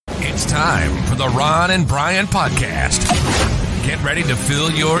It's time for the Ron and Brian Podcast. Get ready to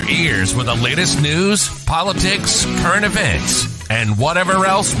fill your ears with the latest news, politics, current events, and whatever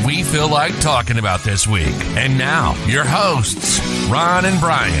else we feel like talking about this week. And now, your hosts, Ron and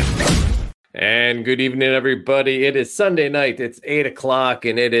Brian. And good evening, everybody. It is Sunday night. It's 8 o'clock,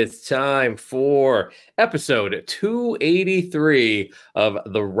 and it is time for episode 283 of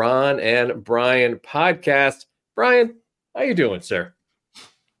the Ron and Brian Podcast. Brian, how you doing, sir?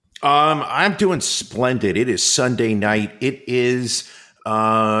 I'm doing splendid. It is Sunday night. It is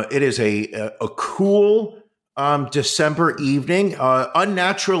a cool December evening,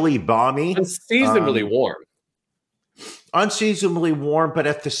 unnaturally balmy, Unseasonably warm. Unseasonably warm, but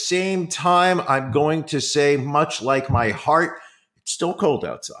at the same time, I'm going to say, much like my heart, it's still cold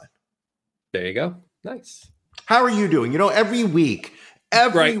outside. There you go. Nice. How are you doing? You know, every week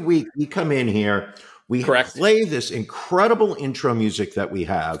we come in here, we play this incredible intro music that we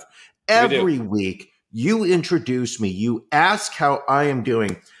have. Every week, you introduce me, you ask how I am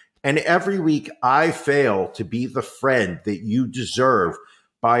doing, and every week I fail to be the friend that you deserve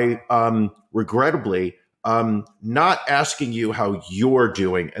by, regrettably, not asking you how you're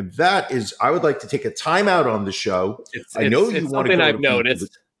doing. And that is, I would like to take a time out on the show. I know you want to go I've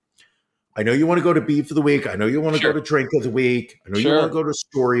noticed. I know you want to go to Beef of the Week. I know you want to go to Drink of the Week. I know you want to go to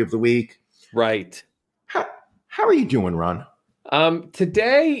Story of the Week. Right. How are you doing, Ron?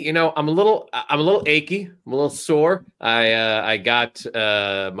 Today, you know, I'm a little achy. I'm a little sore. I got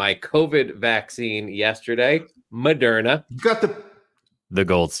my COVID vaccine yesterday, Moderna. You got the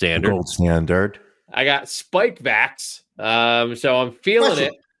gold standard. Gold standard. I got Spikevax. So I'm feeling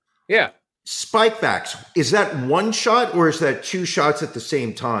it. Yeah. Spikevax. Is that one shot or is that two shots at the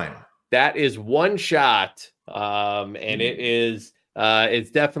same time? That is one shot. And it is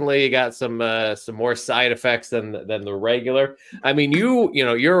it's definitely got some more side effects than the regular. I mean,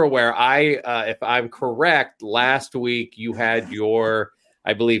 you're aware. If I'm correct, last week you had your,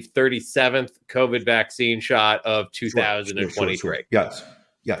 I believe, 37th COVID vaccine shot of 2023. Sure.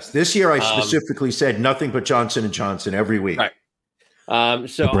 Yes. This year I specifically said nothing but Johnson & Johnson every week. Right.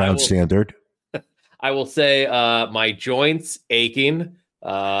 So the brown standard. I will say my joints aching,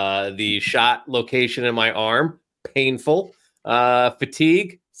 the shot location in my arm painful,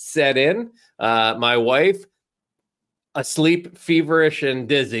 fatigue set in, my wife asleep, feverish, and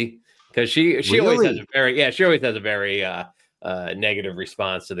dizzy because she always has a very negative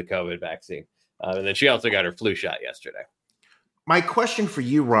response to the COVID vaccine, and then she also got her flu shot yesterday. My question for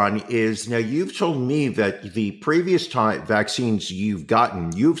you, Ron, is now you've told me that the previous time vaccines you've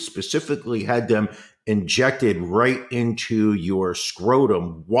gotten, you've specifically had them injected right into your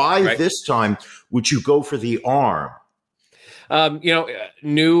scrotum. Why this time would you go for the arm?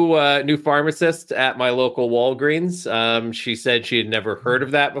 New pharmacist at my local Walgreens. She said she had never heard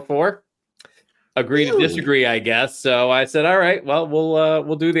of that before. Agree to disagree, I guess. So I said, all right, well,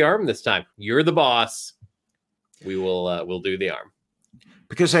 we'll do the arm this time. You're the boss. We'll do the arm.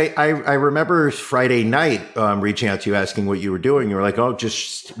 Because I remember Friday night reaching out to you asking what you were doing. You were like, oh,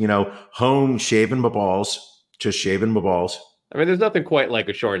 just, home shaving my balls, just shaving my balls. I mean, there's nothing quite like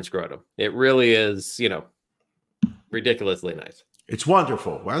a shorn scrotum. It really is, ridiculously nice. It's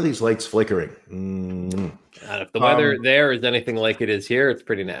wonderful. Why are these lights flickering? If the weather there is anything like it is here, it's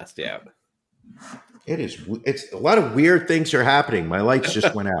pretty nasty out. It is. It's a lot of weird things are happening. My lights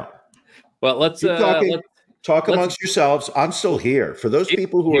just went out. Well, let's talk amongst yourselves. I'm still here. For those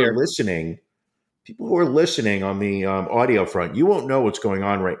people who are listening, on the audio front, you won't know what's going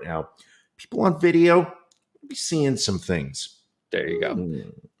on right now. People on video, you'll be seeing some things. There you go.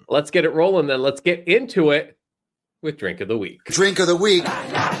 Let's get it rolling then. Let's get into it with Drink of the Week. Drink of the Week. Na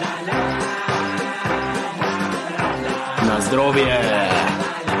zdrowie.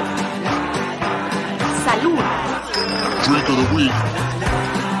 Salud. Drink of the Week.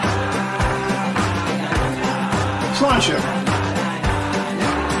 Cruncher.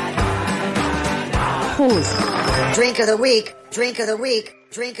 Pause. Drink of the Week. Drink of the Week.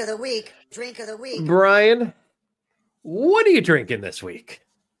 Drink of the Week. Drink of the Week. Brian, what are you drinking this week?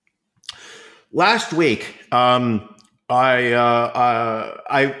 Last week, I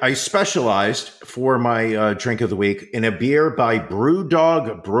specialized for my drink of the week in a beer by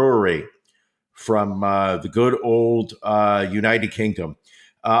Brewdog Brewery from the good old United Kingdom.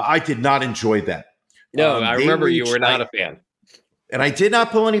 I did not enjoy that. No, I remember you were not a fan. And I did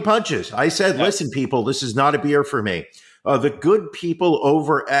not pull any punches. I said, listen, people, this is not a beer for me. The good people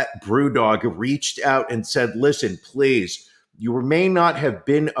over at Brewdog reached out and said, listen, please, you may not have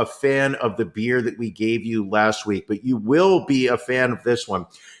been a fan of the beer that we gave you last week, but you will be a fan of this one.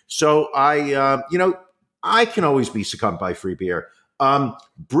 So I can always be succumbed by free beer.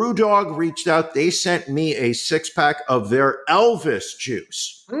 Brewdog reached out. They sent me a 6-pack of their Elvis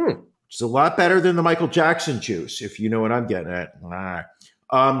juice. It's a lot better than the Michael Jackson juice, if you know what I'm getting at.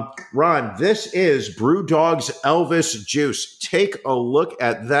 Ron, this is Brewdog's Elvis juice. Take a look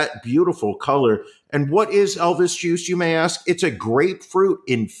at that beautiful color. And what is Elvis juice, you may ask? It's a grapefruit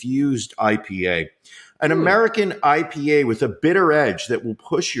infused IPA. An American IPA with a bitter edge that will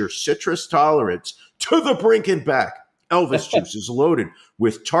push your citrus tolerance to the brink and back. Elvis juice is loaded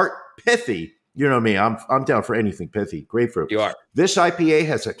with tart, pithy. You know me, I'm down for anything pithy. Grapefruit. You are. This IPA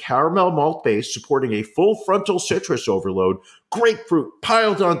has a caramel malt base supporting a full frontal citrus overload. Grapefruit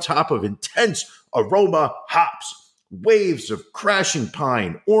piled on top of intense aroma hops. Waves of crashing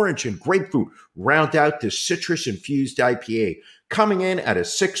pine, orange, and grapefruit round out this citrus-infused IPA, coming in at a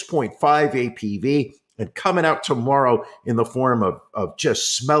 6.5 APV and coming out tomorrow in the form of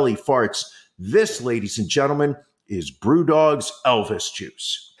just smelly farts. This, ladies and gentlemen, is Brewdog's Elvis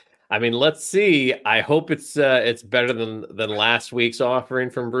juice. I mean, let's see. I hope it's better than last week's offering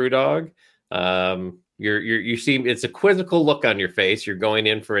from Brewdog. You seem, it's a quizzical look on your face. You're going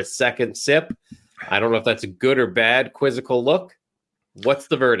in for a second sip. I don't know if that's a good or bad quizzical look. What's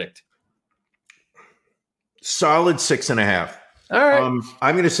the verdict? Solid 6.5. All right.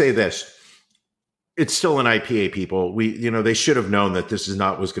 I'm going to say this. It's still an IPA, people. They should have known that this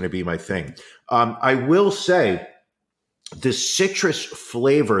was going to be my thing. I will say the citrus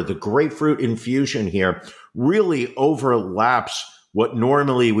flavor, the grapefruit infusion here really overlaps what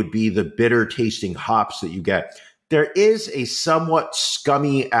normally would be the bitter tasting hops that you get. There is a somewhat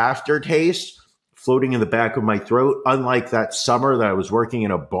scummy aftertaste floating in the back of my throat, unlike that summer that I was working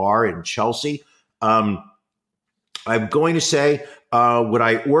in a bar in Chelsea. I'm going to say, would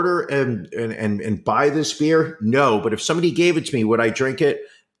I order and buy this beer? No, but if somebody gave it to me, would I drink it?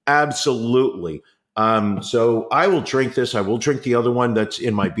 Absolutely. So I will drink this. I will drink the other one that's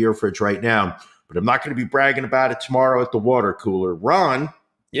in my beer fridge right now, but I'm not going to be bragging about it tomorrow at the water cooler. Ron?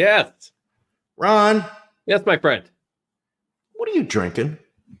 Yes. Ron? Yes, my friend. What are you drinking?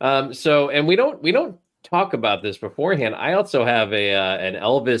 And we don't talk about this beforehand. I also have an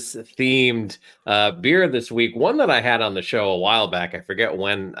Elvis themed beer this week, one that I had on the show a while back. I forget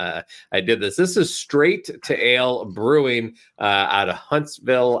when I did this. This is Straight to Ale Brewing out of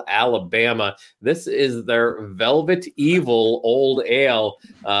Huntsville, Alabama. This is their Velvet Evil Old Ale.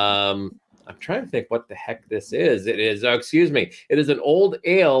 I'm trying to think what the heck this is. It is, it is an old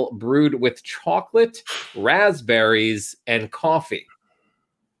ale brewed with chocolate, raspberries, and coffee.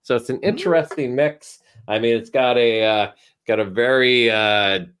 So it's an interesting mix. I mean, it's got a very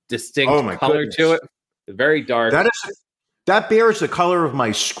distinct color to it. Very dark. That beer is the color of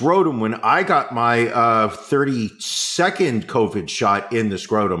my scrotum when I got my 32nd COVID shot in the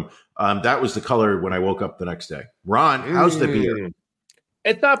scrotum. That was the color when I woke up the next day. Ron, how's the beer?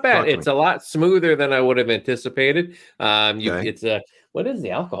 It's not bad. It's a lot smoother than I would have anticipated. Okay. It's what is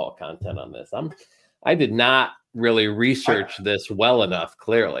the alcohol content on this? I did not really research this well enough.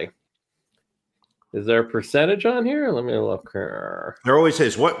 Clearly, is there a percentage on here? Let me look here. There always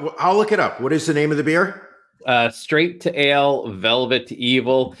is. What? I'll look it up. What is the name of the beer? Straight to Ale Velvet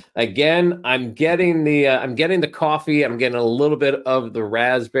Evil. Again, I'm getting the coffee. I'm getting a little bit of the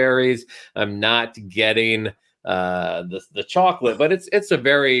raspberries. I'm not getting the chocolate, but it's a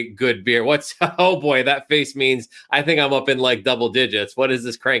very good beer. Oh boy, that face means I think I'm up in like double digits. What is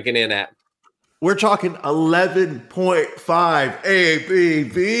this cranking in at? We're talking 11.5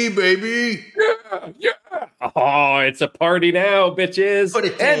 ABV, baby. Yeah. Oh, it's a party now, bitches. Put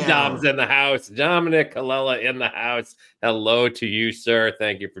it and down. Dom's in the house. Dominic Colella in the house. Hello to you, sir.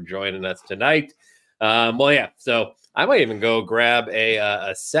 Thank you for joining us tonight. So I might even go grab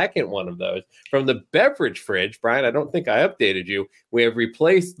a second one of those from the beverage fridge. Brian, I don't think I updated you. We have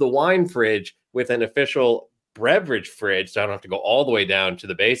replaced the wine fridge with an official beverage fridge, so I don't have to go all the way down to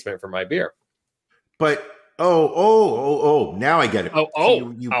the basement for my beer. But now I get it.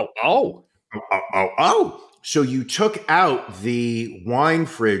 So you took out the wine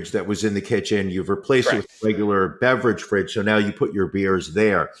fridge that was in the kitchen. You've replaced it with a regular beverage fridge. So now you put your beers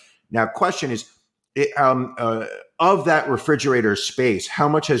there. Now, question is, of that refrigerator space, how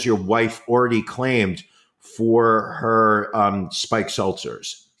much has your wife already claimed for her spiked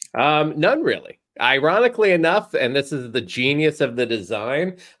seltzers? None really. Ironically enough, and this is the genius of the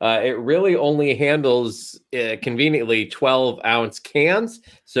design, it really only handles conveniently 12-ounce cans.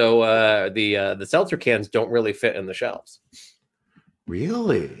 So the seltzer cans don't really fit in the shelves.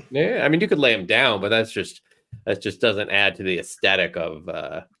 Really? Yeah, I mean, you could lay them down, but that just doesn't add to the aesthetic of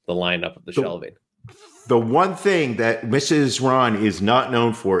the lineup of the shelving. The one thing that Mrs. Ron is not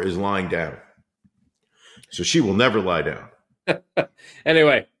known for is lying down. So she will never lie down.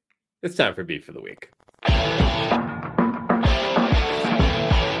 Anyway, it's time for Beef of the Week.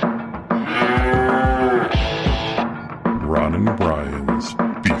 Ron and Brian's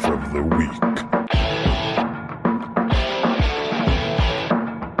Beef of the Week.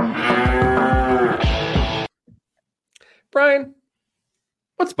 Brian,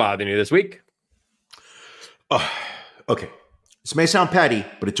 what's bothering you this week? Okay. This may sound petty,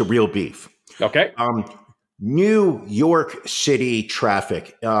 but it's a real beef. Okay. New York City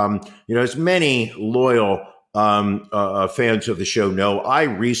traffic. As many loyal fans of the show know, I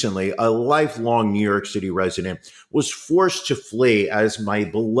recently, a lifelong New York City resident, was forced to flee as my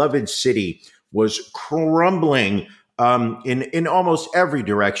beloved city was crumbling in almost every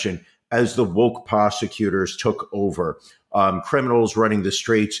direction as the woke prosecutors took over. Criminals running the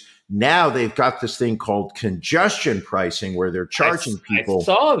streets. Now they've got this thing called congestion pricing where they're charging people. I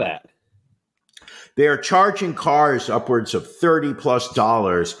saw that. They're charging cars upwards of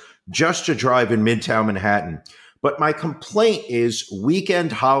 $30+ just to drive in Midtown Manhattan. But my complaint is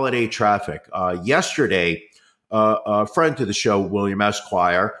weekend holiday traffic. Yesterday, a friend to the show, William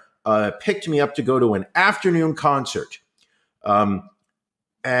Esquire, picked me up to go to an afternoon concert. And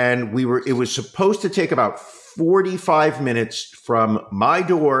it was supposed to take about 45 minutes from my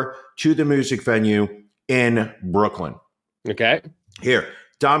door to the music venue in Brooklyn. Okay. Here,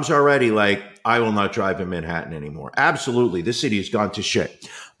 Dom's already like, I will not drive in Manhattan anymore. Absolutely. This city has gone to shit.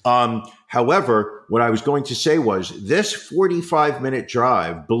 However, what I was going to say was this 45-minute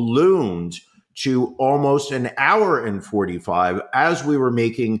drive ballooned to almost an hour and 45 as we were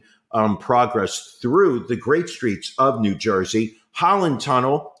making progress through the great streets of New Jersey, Holland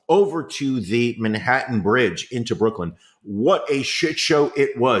Tunnel, over to the Manhattan Bridge into Brooklyn. What a shit show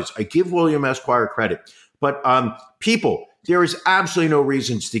it was. I give William Esquire credit. But people, there is absolutely no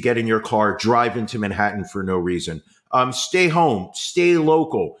reasons to get in your car, drive into Manhattan for no reason. Stay home, stay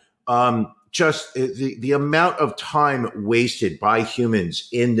local. Just the amount of time wasted by humans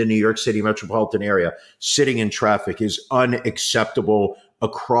in the New York City metropolitan area sitting in traffic is unacceptable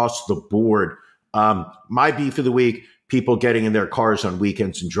across the board. My beef of the week, people getting in their cars on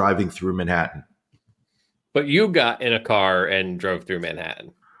weekends and driving through Manhattan. But you got in a car and drove through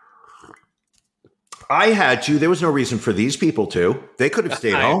Manhattan. I had to. There was no reason for these people to. They could have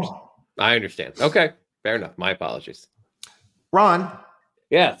stayed home. I understand. Okay. Fair enough. My apologies. Ron.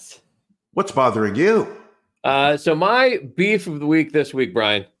 Yes. What's bothering you? So my beef of the week this week,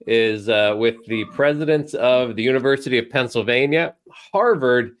 Brian, is with the presidents of the University of Pennsylvania,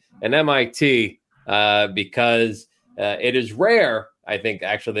 Harvard, and MIT, because it is rare. I think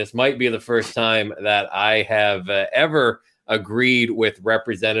actually this might be the first time that I have ever agreed with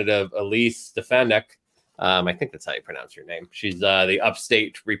Representative Elise Stefanik. I think that's how you pronounce her name. She's the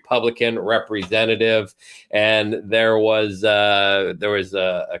upstate Republican representative, and there was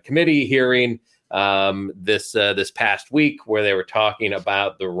a committee hearing this past week where they were talking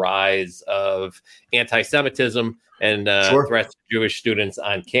about the rise of anti-Semitism and threats to Jewish students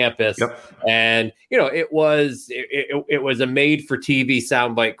on campus. Yep. And it was a made-for-TV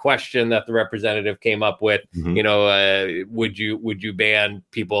soundbite question that the representative came up with. Mm-hmm. Would you ban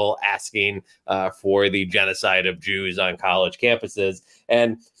people asking for the genocide of Jews on college campuses?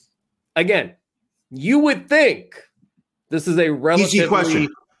 And again, you would think this is a relatively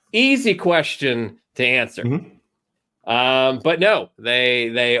easy question to answer. Mm-hmm. But no,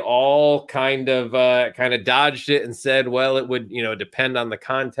 they all kind of dodged it and said, well, it would, depend on the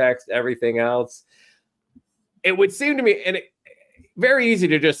context, everything else. It would seem to me, and very easy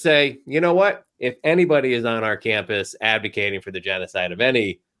to just say, you know what, if anybody is on our campus advocating for the genocide of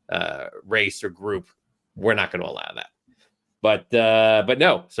any race or group, we're not going to allow that. But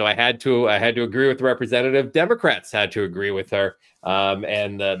no, so I had to agree with the representative. Democrats had to agree with her.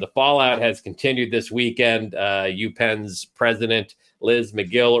 And the fallout has continued this weekend. UPenn's president, Liz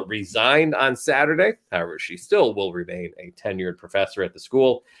Magill, resigned on Saturday. However, she still will remain a tenured professor at the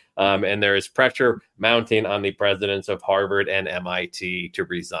school. And there is pressure mounting on the presidents of Harvard and MIT to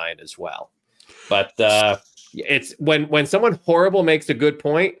resign as well. But it's when someone horrible makes a good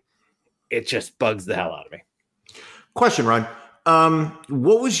point, it just bugs the hell out of me. Question, Ron.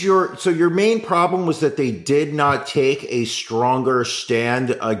 What was your main problem was that they did not take a stronger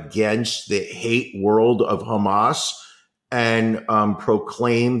stand against the hate world of Hamas and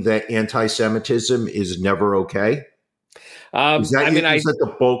proclaim that anti-Semitism is never okay? Is that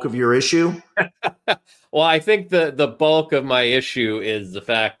the bulk of your issue? Well, I think the bulk of my issue is the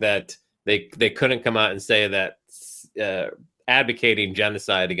fact that they couldn't come out and say that advocating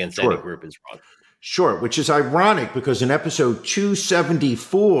genocide against any group is wrong. Sure, which is ironic because in episode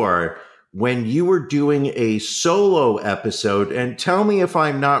 274, when you were doing a solo episode, and tell me if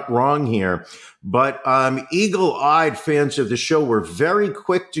I'm not wrong here, but eagle-eyed fans of the show were very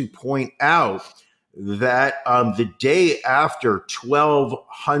quick to point out that the day after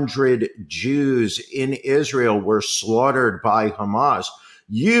 1,200 Jews in Israel were slaughtered by Hamas,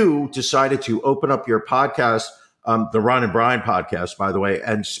 you decided to open up your podcast, the Ron and Brian podcast, by the way,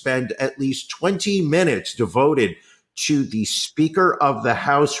 and spend at least 20 minutes devoted to the Speaker of the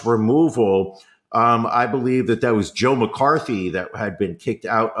House removal. I believe that was Joe McCarthy that had been kicked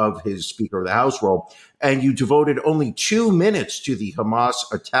out of his Speaker of the House role. And you devoted only 2 minutes to the Hamas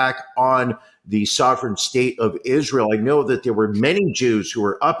attack on the sovereign state of Israel. I know that there were many Jews who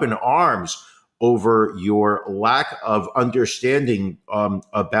were up in arms over your lack of understanding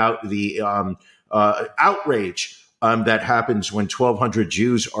about the outrage that happens when 1,200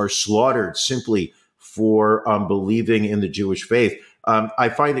 Jews are slaughtered simply for believing in the Jewish faith. I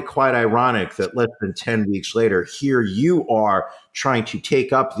find it quite ironic that less than 10 weeks later, here you are trying to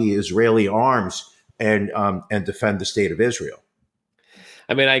take up the Israeli arms and defend the state of Israel.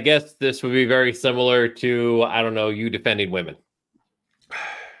 I mean, I guess this would be very similar to, I don't know, you defending women.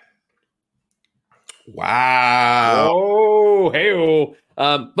 Wow. Oh, hey-oh.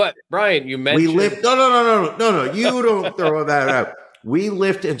 But Brian, you mentioned we lift. No. You don't throw that out. We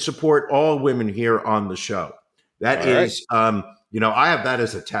lift and support all women here on the show. That all is, right. I have that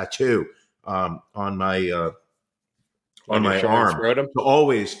as a tattoo on my arm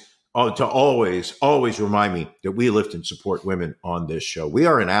to always remind me that we lift and support women on this show. We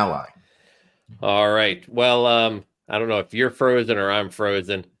are an ally. All right. Well, I don't know if you're frozen or I'm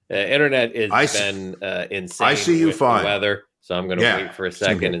frozen. Internet has been insane. I see you with fine. The weather, so I'm going to wait for a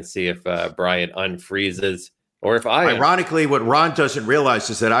second and see if Brian unfreezes or if I. Ironically, what Ron doesn't realize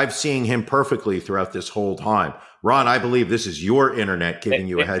is that I've seen him perfectly throughout this whole time. Ron, I believe this is your internet giving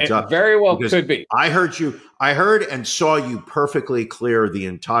you a heads up. Very well could be. I heard and saw you perfectly clear the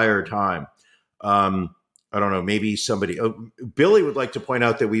entire time. I don't know, maybe somebody. Billy would like to point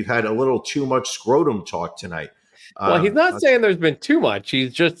out that we've had a little too much scrotum talk tonight. Well, he's not saying there's been too much.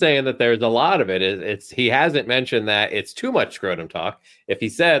 He's just saying that there's a lot of it. He hasn't mentioned that it's too much scrotum talk. If he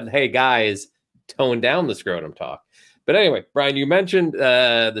said, hey, guys, tone down the scrotum talk. But anyway, Brian, you mentioned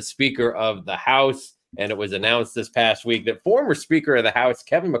the Speaker of the House, and it was announced this past week that former Speaker of the House,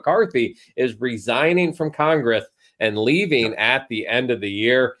 Kevin McCarthy, is resigning from Congress and leaving at the end of the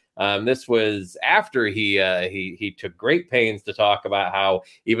year. This was after he took great pains to talk about how,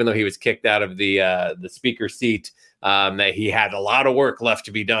 even though he was kicked out of the speaker seat, that he had a lot of work left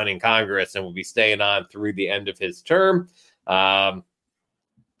to be done in Congress and will be staying on through the end of his term. But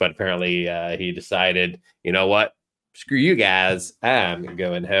apparently he decided, you know what? Screw you guys. I'm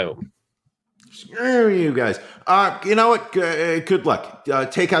going home. Screw you guys. You know what? Good luck.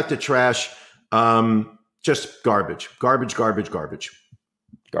 Take out the trash. Just garbage.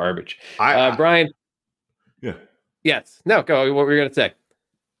 Brian. Yeah. Yes. No, go. What were you going to say?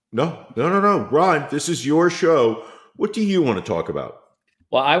 No. Ron, this is your show. What do you want to talk about?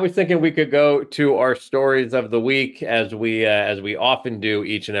 Well, I was thinking we could go to our stories of the week as we often do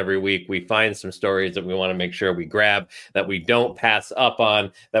each and every week. We find some stories that we want to make sure we grab, that we don't pass up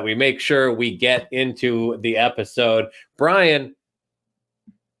on, that we make sure we get into the episode. Brian,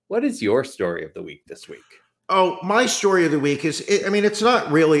 what is your story of the week this week? Oh, my story of the week is, it's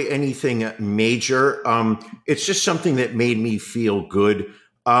not really anything major. It's just something that made me feel good.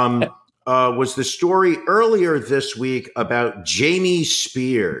 Was the story earlier this week about Jamie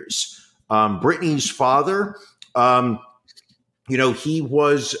Spears, Britney's father. She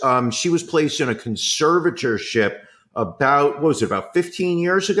was placed in a conservatorship about 15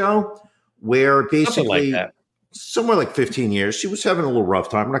 years ago, where basically somewhere like 15 years. She was having a little rough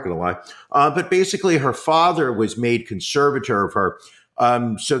time, I'm not going to lie. But basically her father was made conservator of her,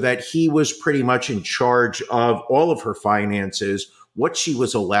 so that he was pretty much in charge of all of her finances, what she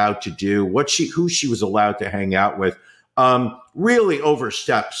was allowed to do, who she was allowed to hang out with, really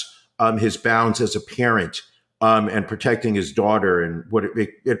oversteps his bounds as a parent, and protecting his daughter. And what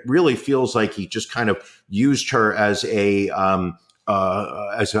it really feels like he just kind of used her as a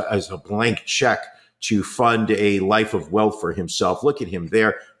blank check to fund a life of wealth for himself. Look at him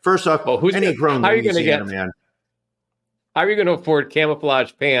there. First off, any grown Louisiana man. How are you going to afford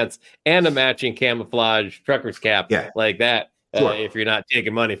camouflage pants and a matching camouflage trucker's cap like that if you're not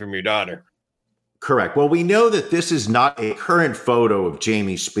taking money from your daughter? Correct. Well, we know that this is not a current photo of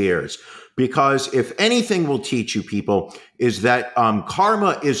Jamie Spears, because if anything will teach you people is that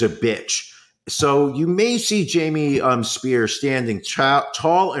karma is a bitch. So you may see Jamie Spears standing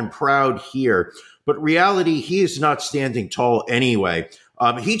tall and proud here, but reality, he is not standing tall anyway.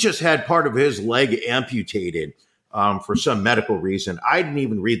 He just had part of his leg amputated for some medical reason. I didn't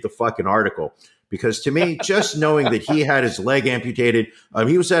even read the fucking article because to me, just knowing that he had his leg amputated,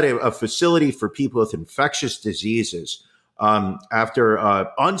 he was at a facility for people with infectious diseases after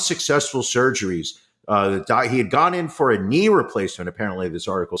unsuccessful surgeries. He had gone in for a knee replacement, apparently this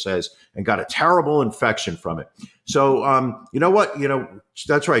article says, and got a terrible infection from it. So, you know what?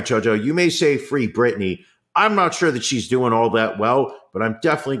 That's right, Jojo. You may say free Britney. I'm not sure that she's doing all that well, but I'm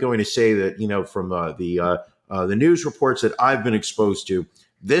definitely going to say that, from the news reports that I've been exposed to,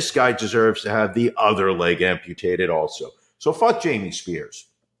 this guy deserves to have the other leg amputated also. So fuck Jamie Spears.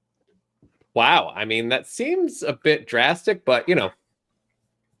 Wow. I mean, that seems a bit drastic, but,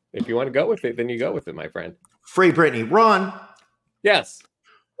 if you want to go with it, then you go with it, my friend. Free Britney. Ron. Yes.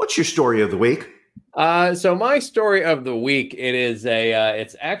 What's your story of the week? So my story of the week,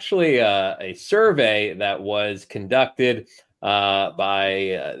 it's actually a survey that was conducted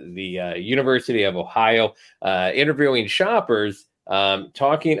by the University of Ohio, interviewing shoppers,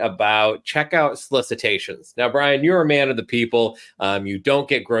 talking about checkout solicitations. Now, Brian, you're a man of the people. You don't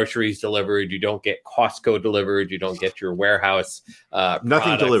get groceries delivered. You don't get Costco delivered. You don't get your warehouse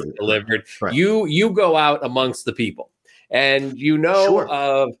nothing delivered. Right. You go out amongst the people. And sure.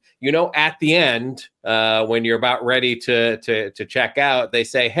 At the end, when you're about ready to check out, they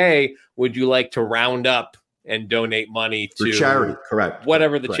say, "Hey, would you like to round up and donate money to charity?" Correct.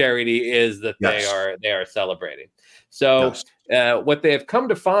 Whatever the correct. charity is that yes. they are celebrating. So, yes. What they have come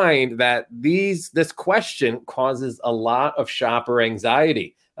to find that this question causes a lot of shopper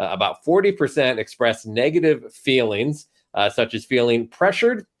anxiety. About 40% express negative feelings, such as feeling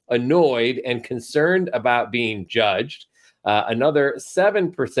pressured, annoyed, and concerned about being judged. Another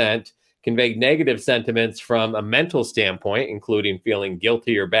 7% conveyed negative sentiments from a mental standpoint, including feeling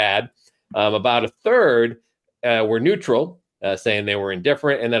guilty or bad. About a third were neutral, saying they were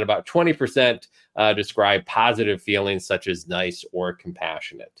indifferent. And then about 20% describe positive feelings such as nice or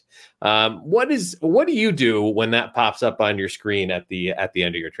compassionate. What do you do when that pops up on your screen at the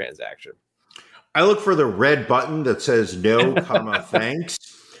end of your transaction? I look for the red button that says no, thanks.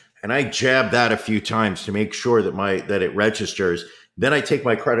 And I jab that a few times to make sure that it registers. Then I take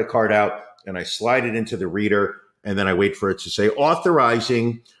my credit card out and I slide it into the reader. And then I wait for it to say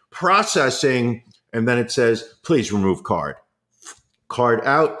authorizing, processing. And then it says, please remove card. Card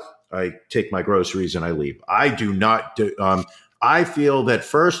out. I take my groceries and I leave. I do not do. I feel that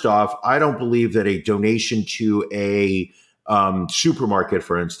first off, I don't believe that a donation to a supermarket,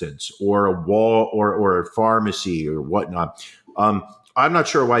 for instance, or a wall or a pharmacy or whatnot. I'm not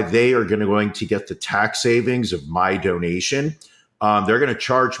sure why they are going to get the tax savings of my donation. They're going to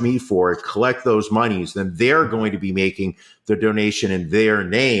charge me for it, collect those monies. Then they're going to be making the donation in their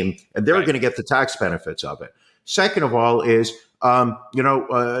name, and they're going to get the tax benefits of it. Second of all is,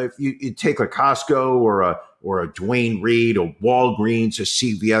 if you take a Costco or a Dwayne Reed, a Walgreens, a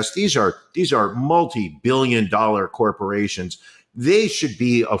CVS, these are multi-billion-dollar corporations. They should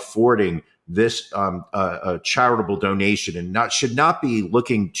be affording this charitable donation and should not be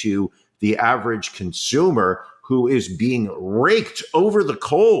looking to the average consumer who is being raked over the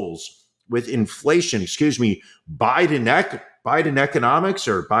coals with inflation. Excuse me, Bidenomics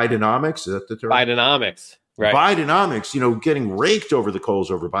or Bidenomics, is that the term? Bidenomics, right. Bidenomics, getting raked over the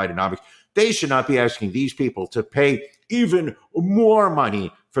coals over Bidenomics. They should not be asking these people to pay even more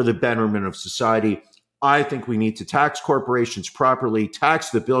money for the betterment of society. I think we need to tax corporations properly, tax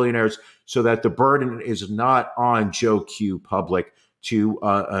the billionaires, so that the burden is not on Joe Q public to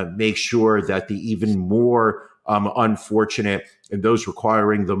make sure that the even more unfortunate and those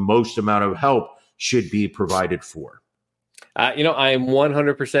requiring the most amount of help should be provided for. I am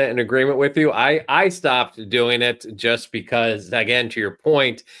 100% in agreement with you. I stopped doing it just because, again, to your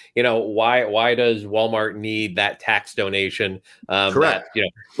point, why does Walmart need that tax donation? Correct.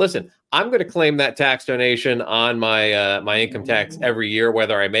 Listen, I'm going to claim that tax donation on my income tax every year,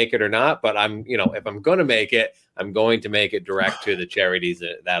 whether I make it or not. But if I'm going to make it, I'm going to make it direct to the charities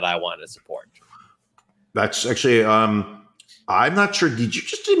that I want to support. That's actually, I'm not sure. Did you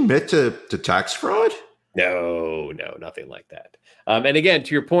just admit to tax fraud? No, nothing like that. And again,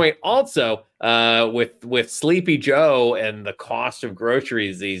 to your point, also with Sleepy Joe and the cost of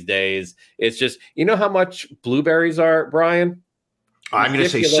groceries these days, it's just, how much blueberries are, Brian? I'm going to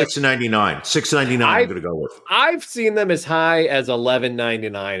say $6.99. $6.99. I'm going to go with. I've seen them as high as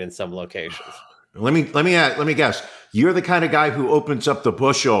 $11.99 in some locations. Let me guess. You're the kind of guy who opens up the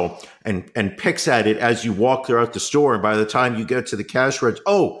bushel and picks at it as you walk throughout the store, and by the time you get to the cash register,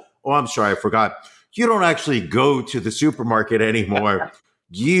 I'm sorry, I forgot. You don't actually go to the supermarket anymore.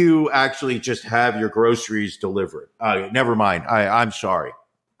 you actually just have your groceries delivered. Never mind. I'm sorry.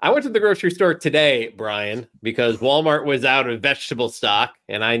 I went to the grocery store today, Brian, because Walmart was out of vegetable stock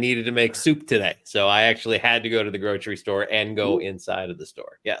and I needed to make soup today. So I actually had to go to the grocery store and go inside of the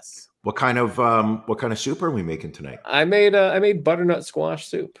store. Yes. What kind of soup are we making tonight? I made butternut squash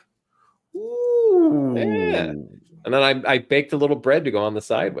soup. Ooh. Yeah. And then I baked a little bread to go on the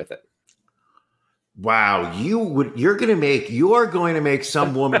side with it. Wow, you are going to make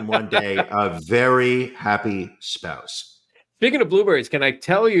some woman one day a very happy spouse. Speaking of blueberries, can I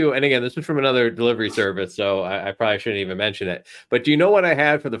tell you, and again, this was from another delivery service, so I probably shouldn't even mention it, but do you know what I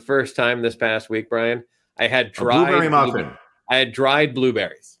had for the first time this past week, Brian? I had blueberry muffin. I had dried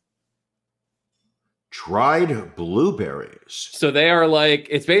blueberries. Dried blueberries. So they are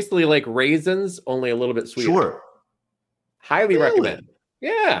it's basically like raisins, only a little bit sweeter. Sure. Highly recommend.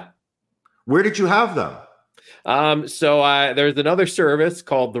 Yeah. Where did you have them? So there's another service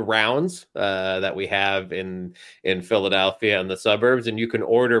called The Rounds that we have in Philadelphia and the suburbs, and you can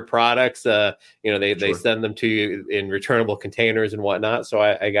order products. They send them to you in returnable containers and whatnot. So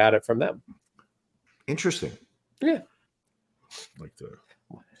I got it from them. Interesting. Yeah.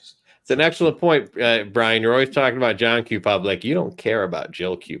 It's an excellent point, Brian. You're always talking about John Q. Public. You don't care about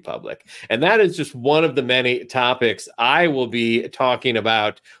Jill Q. Public. And that is just one of the many topics I will be talking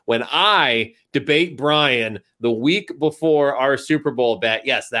about when I debate Brian the week before our Super Bowl bet.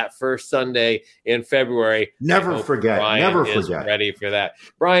 Yes, that first Sunday in February. Never forget. Ready for that.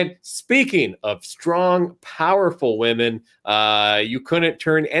 Brian, speaking of strong, powerful women, you couldn't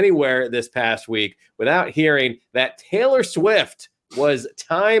turn anywhere this past week without hearing that Taylor Swift was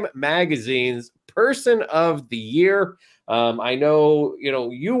Time Magazine's Person of the Year. I know,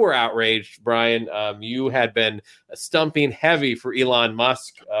 you were outraged, Brian. You had been stumping heavy for Elon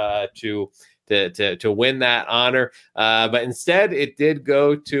Musk to win that honor, but instead it did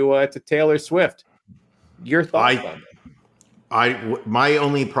go to Taylor Swift. Your thoughts on it? My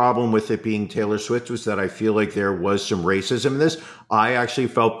only problem with it being Taylor Swift was that I feel like there was some racism in this. I actually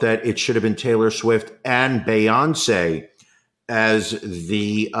felt that it should have been Taylor Swift and Beyonce as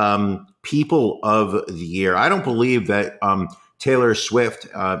the people of the year. I don't believe that Taylor Swift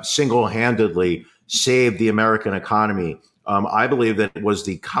single-handedly saved the American economy. I believe that it was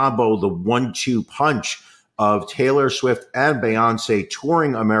the combo, the 1-2 punch of Taylor Swift and Beyonce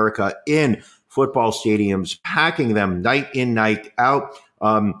touring America in football stadiums, packing them night in, night out.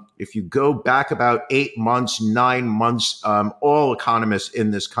 If you go back about 8 months, 9 months, all economists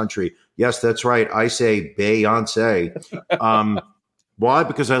in this country, yes, that's right, I say Beyonce. Why?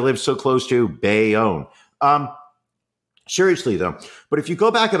 Because I live so close to Bayonne. Seriously, though, but if you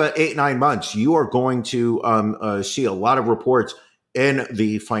go back about 8-9 months, you are going to see a lot of reports in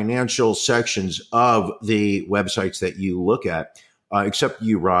the financial sections of the websites that you look at. Except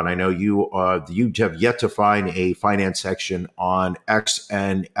you, Ron. I know you have yet to find a finance section on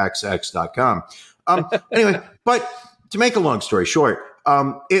xnxx.com. Anyway, but to make a long story short,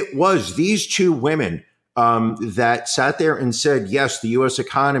 it was these two women that sat there and said, yes, the U.S.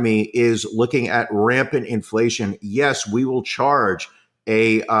 economy is looking at rampant inflation. Yes, we will charge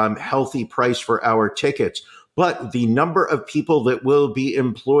a healthy price for our tickets. But the number of people that will be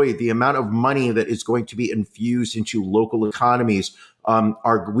employed, the amount of money that is going to be infused into local economies,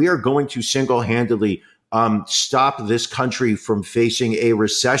 we are going to single-handedly stop this country from facing a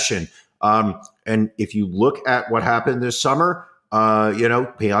recession. And if you look at what happened this summer,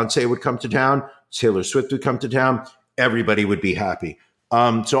 Beyonce would come to town, Taylor Swift would come to town, everybody would be happy.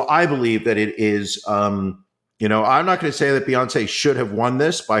 So I believe that it is, I'm not going to say that Beyonce should have won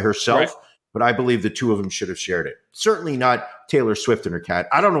this by herself. Right. But I believe the two of them should have shared it. Certainly not Taylor Swift and her cat.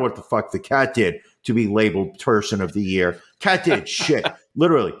 I don't know what the fuck the cat did to be labeled Person of the Year. Cat did shit.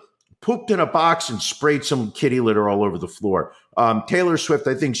 Literally. Pooped in a box and sprayed some kitty litter all over the floor. Taylor Swift,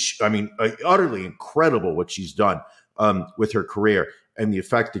 I think, utterly incredible what she's done with her career and the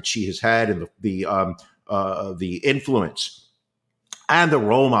effect that she has had and the influence and the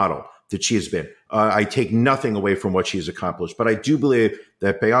role model that she has been. I take nothing away from what she has accomplished, but I do believe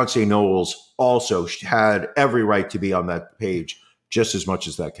that Beyonce Knowles also had every right to be on that page just as much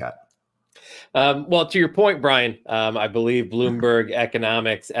as that cat. Well, to your point, Brian, I believe Bloomberg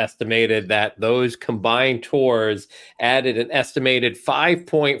Economics estimated that those combined tours added an estimated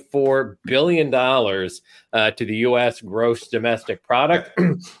 $5.4 billion to the U.S. gross domestic product.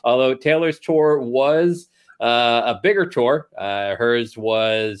 Although Taylor's tour was a bigger tour. Hers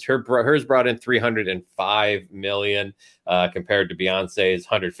brought in $305 million compared to Beyonce's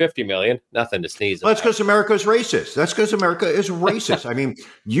 $150 million. Nothing to sneeze at. Well, that's because America is racist. I mean,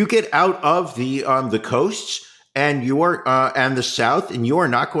 you get out of the coasts and and the South, and you are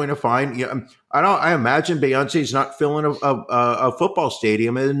not going to find. I imagine Beyonce's not filling a football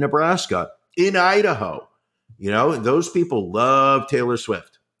stadium in Nebraska, in Idaho. Those people love Taylor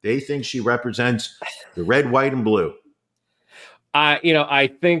Swift. They think she represents the red, white, and blue. I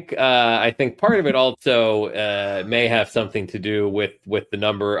think part of it also may have something to do with the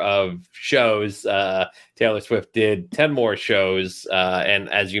number of shows. Taylor Swift did 10 more shows, and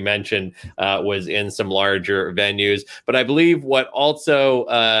as you mentioned, was in some larger venues. But I believe what also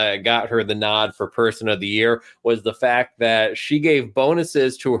got her the nod for Person of the Year was the fact that she gave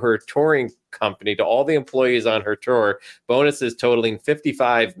bonuses to her touring company, to all the employees on her tour, bonuses totaling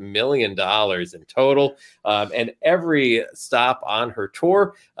 $55 million in total. And every stop on her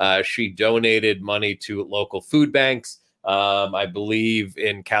tour, she donated money to local food banks. I believe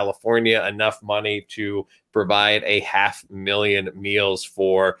in California, enough money to provide 500,000 meals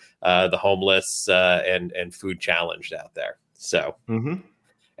for the homeless and food challenged out there. So,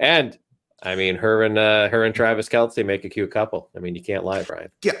 and I mean, her and Travis Kelce make a cute couple. I mean, you can't lie,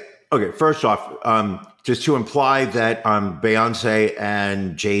 Brian. Yeah. Okay, first off, just to imply that Beyonce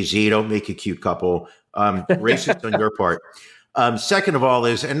and Jay-Z don't make a cute couple, racist on your part. Second of all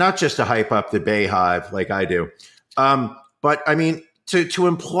and not just to hype up the Bayhive like I do, but I mean, to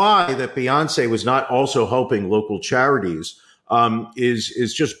imply that Beyonce was not also helping local charities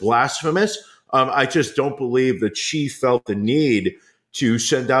is just blasphemous. I just don't believe that she felt the need to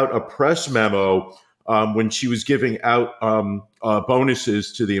send out a press memo when she was giving out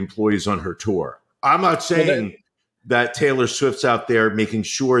bonuses to the employees on her tour. I'm not saying that Taylor Swift's out there making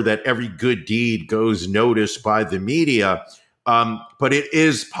sure that every good deed goes noticed by the media, but it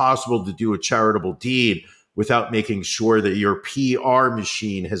is possible to do a charitable deed without making sure that your PR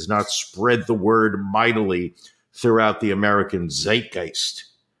machine has not spread the word mightily throughout the American zeitgeist.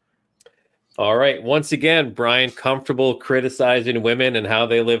 All right. Once again, Brian, comfortable criticizing women and how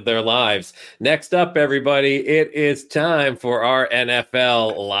they live their lives. Next up, everybody, it is time for our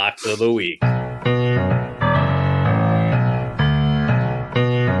NFL Locks of the Week.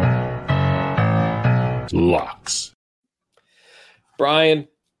 Locks. Brian,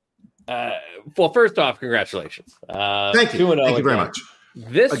 well, first off, congratulations. Thank you. Thank you very much.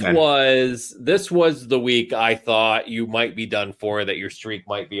 This was the week I thought you might be done for, that your streak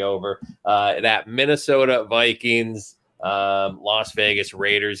might be over. That Minnesota Vikings, Las Vegas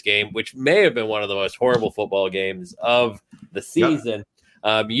Raiders game, which may have been one of the most horrible football games of the season.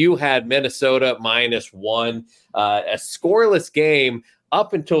 Yep. You had Minnesota -1, a scoreless game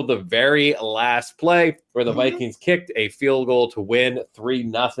up until the very last play, where the Vikings kicked a field goal to win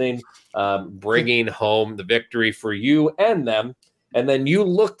 3-0, bringing home the victory for you and them. And then you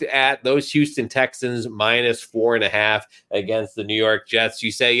looked at those Houston Texans -4.5 against the New York Jets.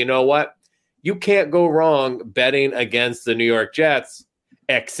 You say, you know what? You can't go wrong betting against the New York Jets,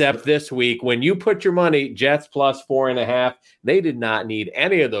 except this week when you put your money Jets +4.5. They did not need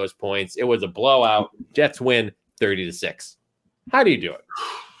any of those points. It was a blowout. Jets win 30-6. How do you do it?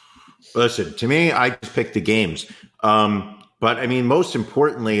 Listen, to me, I just pick the games. But I mean, most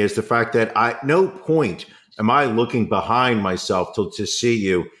importantly is the fact that at no point am I looking behind myself to see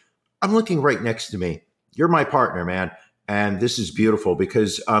you. I'm looking right next to me. You're my partner, man. And this is beautiful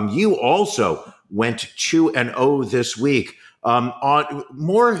because you also went 2-0 this week. On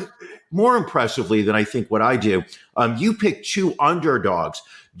more impressively than I think what I do, you picked two underdogs.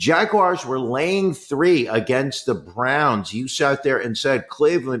 Jaguars were laying 3 against the Browns. You sat there and said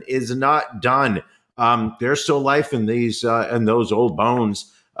Cleveland is not done. There's still life in these in those old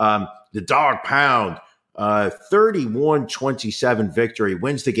bones. The dog pound. 31-27 victory,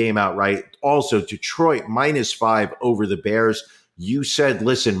 wins the game outright. Also, Detroit -5 over the Bears. You said,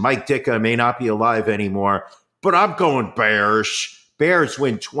 listen, Mike Ditka may not be alive anymore, but I'm going Bears. Bears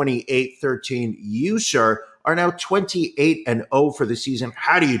win 28-13. You, sir, are now 28-0 for the season.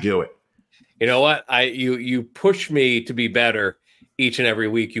 How do you do it? You know what? You push me to be better each and every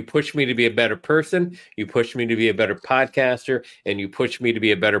week. You push me to be a better person. You push me to be a better podcaster, and you push me to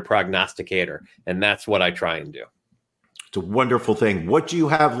be a better prognosticator. And that's what I try and do. It's a wonderful thing. What do you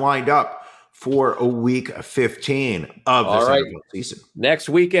have lined up for a week 15 of this NFL season? Next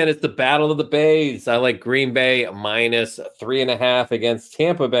weekend is the Battle of the Bays. I like Green Bay -3.5 against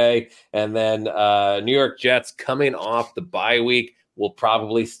Tampa Bay. And then New York Jets coming off the bye week will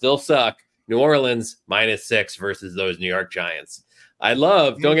probably still suck. New Orleans -6 versus those New York Giants.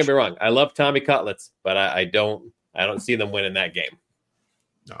 Don't get me wrong, I love Tommy Cutlets, but I don't see them winning that game.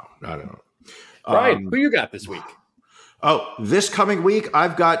 No, I don't. Brian, who you got this week? Oh, this coming week,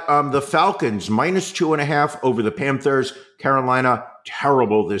 I've got the Falcons -2.5 over the Panthers. Carolina,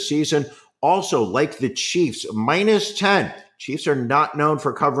 terrible this season. Also, like the Chiefs, -10. Chiefs are not known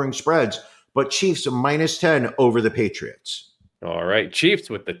for covering spreads, but Chiefs -10 over the Patriots. All right. Chiefs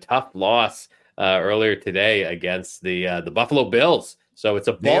with the tough loss earlier today against the Buffalo Bills. So it's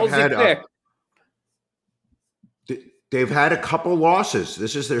a ballsy pick. They've had a couple losses.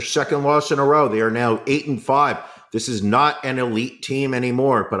 This is their second loss in a row. They are now 8-5. This is not an elite team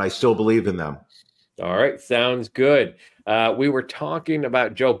anymore, but I still believe in them. All right. Sounds good. We were talking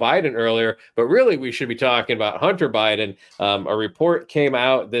about Joe Biden earlier, but really we should be talking about Hunter Biden. A report came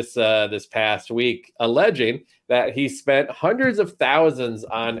out this past week alleging that he spent hundreds of thousands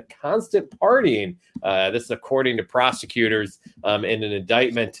on constant partying. This is according to prosecutors in an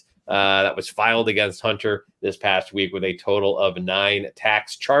indictment that was filed against Hunter this past week with a total of 9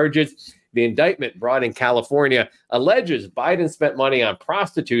 tax charges. The indictment brought in California alleges Biden spent money on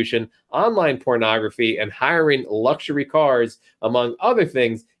prostitution, online pornography, and hiring luxury cars, among other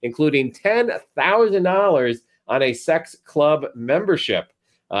things, including $10,000 on a sex club membership.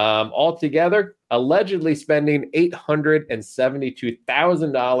 Altogether, allegedly spending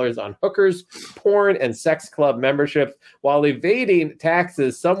 $872,000 on hookers, porn, and sex club memberships, while evading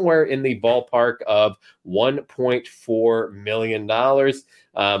taxes somewhere in the ballpark of $1.4 million.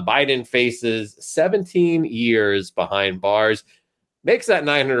 Biden faces 17 years behind bars. Makes that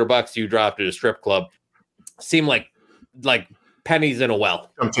 $900 you dropped at a strip club seem like pennies in a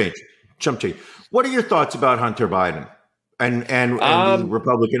well. Chump change. What are your thoughts about Hunter Biden and the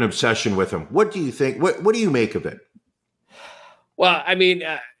Republican obsession with him? What do you think? What do you make of it? Well, I mean,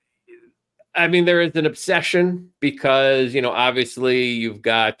 there is an obsession because, obviously you've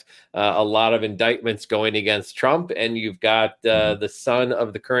got a lot of indictments going against Trump, and you've got the son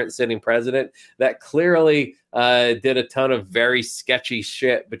of the current sitting president that clearly did a ton of very sketchy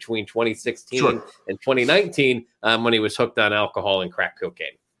shit between 2016 and 2019 when he was hooked on alcohol and crack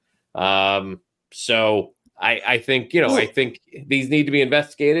cocaine. So I think, I think these need to be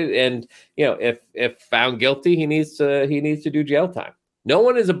investigated, and, if found guilty, he needs to do jail time. No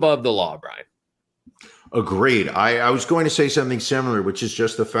one is above the law, Brian. Agreed. I was going to say something similar, which is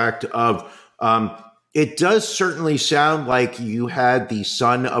just the fact of it does certainly sound like you had the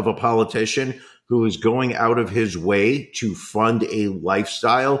son of a politician who is going out of his way to fund a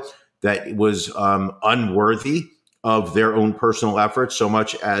lifestyle that was unworthy of their own personal efforts, so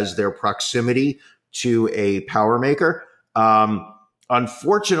much as their proximity to a power maker.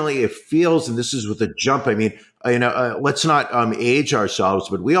 Unfortunately, it feels, and this is with a jump, I mean, let's not age ourselves,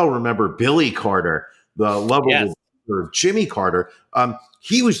 but we all remember Billy Carter, the lovable Jimmy Carter.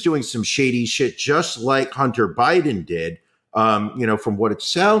 He was doing some shady shit just like Hunter Biden did, from what it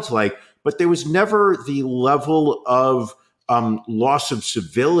sounds like, but there was never the level of loss of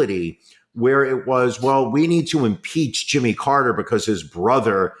civility where it was, well, we need to impeach Jimmy Carter because his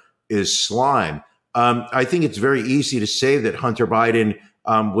brother is slime. I think it's very easy to say that Hunter Biden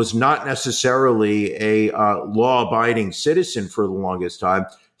was not necessarily a law-abiding citizen for the longest time.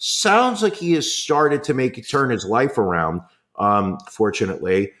 Sounds like he has started to turn his life around,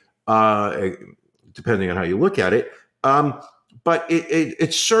 fortunately, depending on how you look at it. But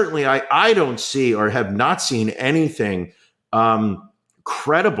it's certainly, I don't see or have not seen anything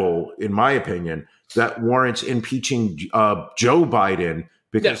credible, in my opinion, that warrants impeaching Joe Biden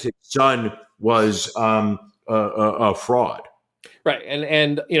because his son was a fraud. Right.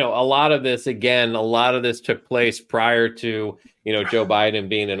 And a lot of this took place prior to, Joe Biden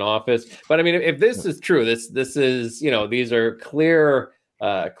being in office. But I mean, if this is true, this is, these are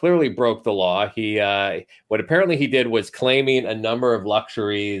clearly broke the law. He what apparently he did was claiming a number of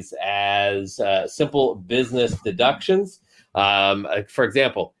luxuries as simple business deductions. For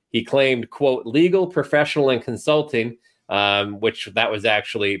example, he claimed, quote, legal, professional, and consulting, which that was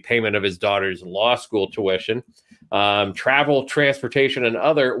actually payment of his daughter's law school tuition. Travel, transportation, and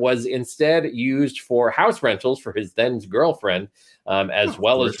other was instead used for house rentals for his then girlfriend, as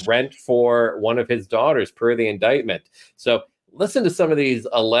well as rent for one of his daughters, per the indictment. So listen to some of these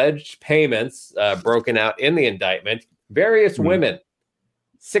alleged payments broken out in the indictment. Various women,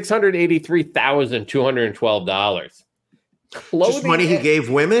 $683,212. Just money he gave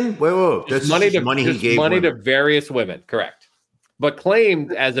women? Whoa. That's money he gave money to various women, correct. But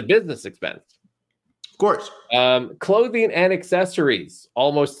claimed as a business expense. Of course. Clothing and accessories,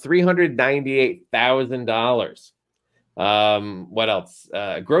 almost $398,000. What else?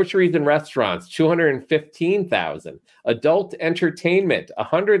 Groceries and restaurants, $215,000. Adult entertainment,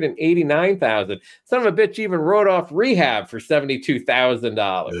 $189,000. Son of a bitch even wrote off rehab for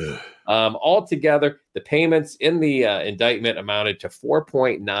 $72,000. Altogether, the payments in the indictment amounted to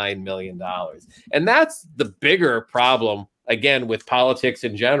 $4.9 million. And that's the bigger problem, again, with politics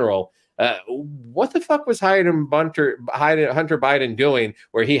in general. What the fuck was Hunter Biden doing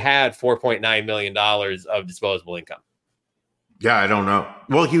where he had $4.9 million of disposable income? Yeah, I don't know.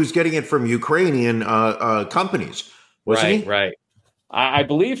 Well, he was getting it from Ukrainian companies, wasn't he? Right. I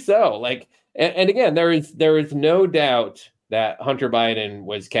believe so. Like, and again, there is no doubt that Hunter Biden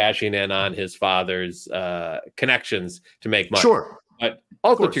was cashing in on his father's connections to make money. Sure. But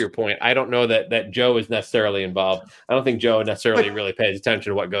also to your point, I don't know that Joe is necessarily involved. I don't think Joe necessarily really pays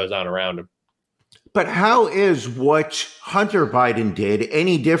attention to what goes on around him. But how is what Hunter Biden did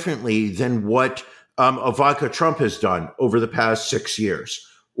any differently than what Ivanka Trump has done over the past 6 years?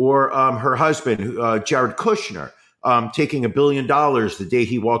 Or her husband, Jared Kushner, taking $1 billion the day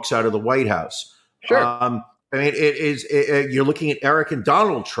he walks out of the White House. Sure. I mean, you're looking at Eric and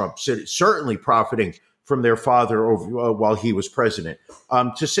Donald Trump certainly profiting from their father while he was president.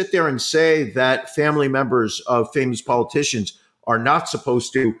 To sit there and say that family members of famous politicians are not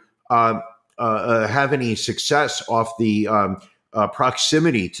supposed to have any success off the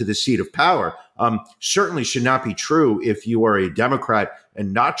proximity to the seat of power certainly should not be true if you are a Democrat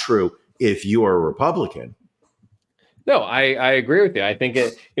and not true if you are a Republican. No, I agree with you. I think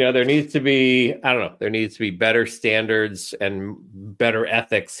there needs to be, there needs to be better standards and better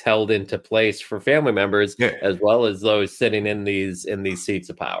ethics held into place for family members, as well as those sitting in these seats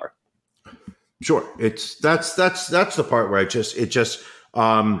of power. Sure. That's the part where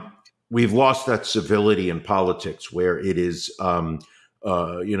we've lost that civility in politics where it is,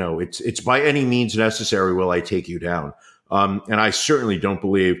 it's by any means necessary will I take you down. And I certainly don't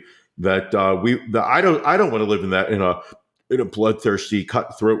believe that I don't want to live in a bloodthirsty,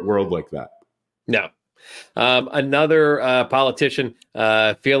 cutthroat world like that. No. Another politician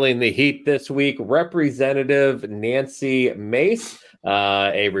feeling the heat this week, Representative Nancy Mace.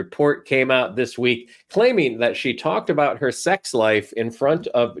 A report came out this week claiming that she talked about her sex life in front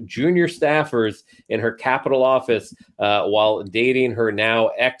of junior staffers in her Capitol office while dating her now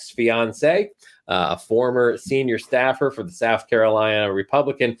ex-fiance. A former senior staffer for the South Carolina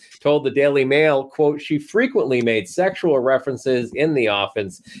Republican told the Daily Mail, quote, she frequently made sexual references in the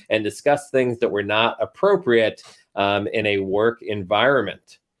office and discussed things that were not appropriate in a work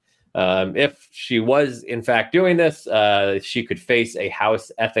environment. If she was, in fact, doing this, she could face a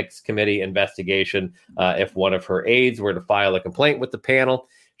House Ethics Committee investigation if one of her aides were to file a complaint with the panel.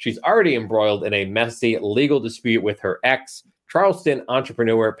 She's already embroiled in a messy legal dispute with her ex, Charleston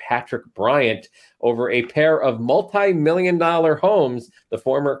entrepreneur Patrick Bryant, over a pair of multi-million-dollar homes the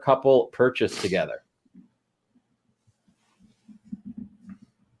former couple purchased together.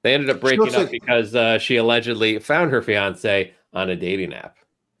 They ended up breaking up because she allegedly found her fiance on a dating app.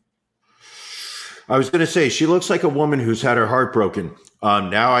 I was going to say, she looks like a woman who's had her heart broken.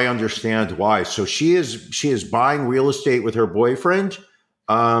 Now I understand why. So she is buying real estate with her boyfriend,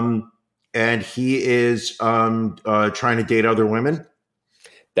 and he is trying to date other women.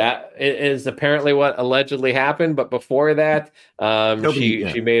 That is apparently what allegedly happened. But before that,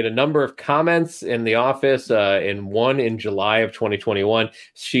 she made a number of comments in the office. In July of 2021,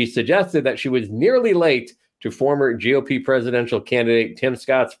 she suggested that she was nearly late to former GOP presidential candidate Tim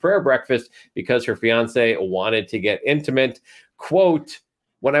Scott's prayer breakfast because her fiance wanted to get intimate. Quote,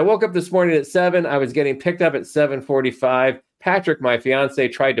 when I woke up this morning at 7, I was getting picked up at 7:45. Patrick, my fiance,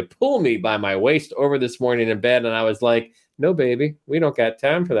 tried to pull me by my waist over this morning in bed, and I was like, no, baby, we don't got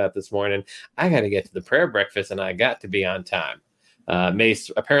time for that this morning. I got to get to the prayer breakfast, and I got to be on time. Mace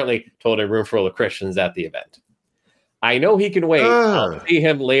apparently told a room full of Christians at the event. I know he can wait. I'll see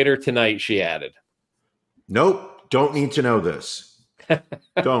him later tonight, she added. Nope. Don't need to know this.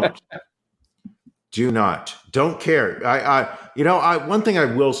 Don't. Do not. Don't care. One thing I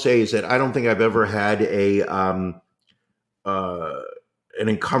will say is that I don't think I've ever had an a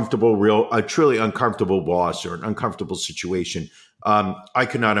truly uncomfortable boss or an uncomfortable situation. I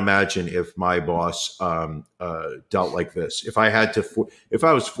could not imagine if my boss dealt like this. If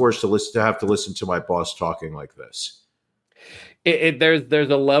I was forced to have to listen to my boss talking like this. There's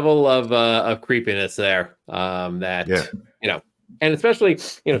a level of creepiness there and especially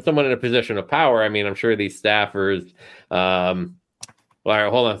someone in a position of power. I mean, I'm sure these staffers. All right,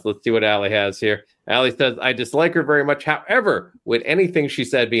 hold on. Let's see what Allie has here. Allie says, I dislike her very much. However, would anything she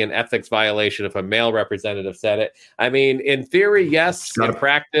said be an ethics violation if a male representative said it? I mean, in theory, yes. In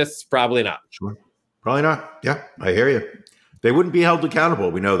practice, probably not. Sure. Probably not. Yeah, I hear you. They wouldn't be held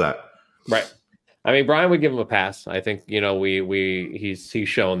accountable. We know that. Right. I mean, Brian would give him a pass. I think, he's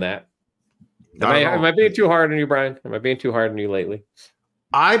shown that. Am I being too hard on you, Brian? Am I being too hard on you lately?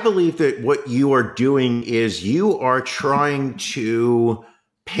 I believe that what you are doing is you are trying to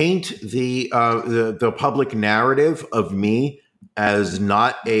paint the public narrative of me as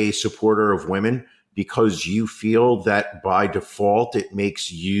not a supporter of women because you feel that by default it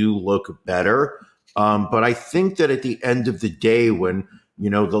makes you look better. But I think that at the end of the day, when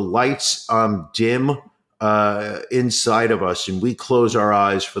the lights dim inside of us and we close our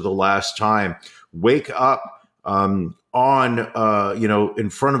eyes for the last time, wake up in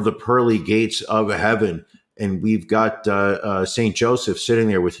front of the pearly gates of heaven, and we've got St. Joseph sitting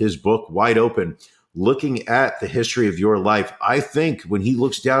there with his book wide open, looking at the history of your life. I think when he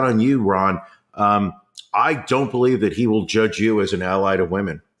looks down on you, Ron, I don't believe that he will judge you as an ally to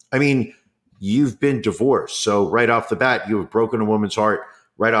women. I mean, you've been divorced. So right off the bat, you have broken a woman's heart.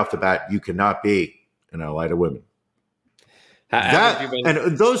 Right off the bat, you cannot be an ally to women.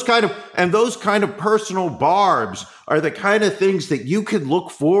 And those kind of personal barbs are the kind of things that you could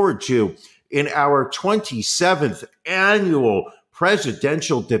look forward to in our 27th annual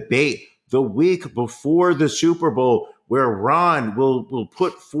presidential debate the week before the Super Bowl, where Ron will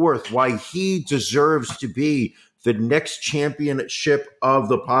put forth why he deserves to be the next championship of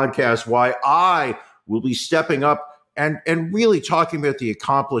the podcast, why I will be stepping up and really talking about the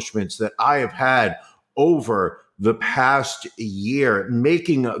accomplishments that I have had over the past year,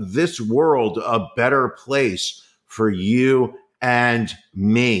 making this world a better place for you and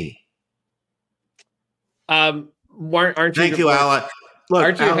me. Aren't you? Thank you, Allie.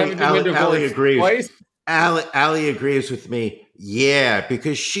 Look, Allie agrees. Twice? Allie agrees with me. Yeah,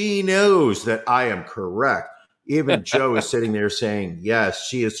 because she knows that I am correct. Even Joe is sitting there saying, yes,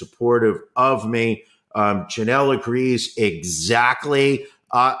 she is supportive of me. Janelle agrees exactly.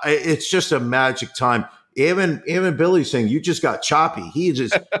 It's just a magic time. Even Billy's saying, you just got choppy. He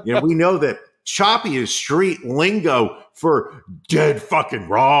just, we know that choppy is street lingo for dead fucking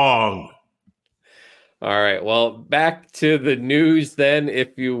wrong. All right. Well, back to the news then,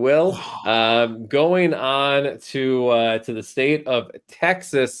 if you will. Going on to the state of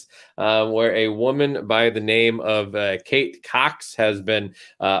Texas, where a woman by the name of Kate Cox has been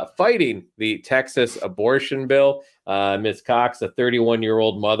fighting the Texas abortion bill. Ms. Cox, a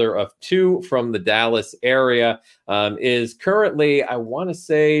 31-year-old mother of two from the Dallas area, is currently, I want to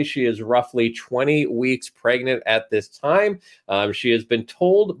say she is roughly 20 weeks pregnant at this time. She has been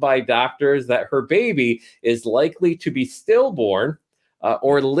told by doctors that her baby is likely to be stillborn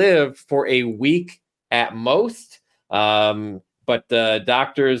or live for a week at most. But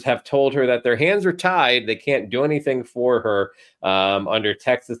doctors have told her that their hands are tied. They can't do anything for her under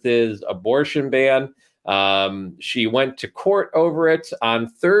Texas's abortion ban. She went to court over it. On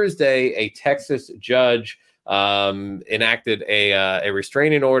Thursday, a Texas judge enacted a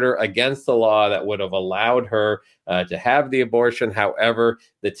restraining order against the law that would have allowed her to have the abortion. However,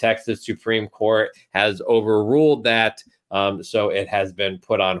 the Texas Supreme Court has overruled that, so it has been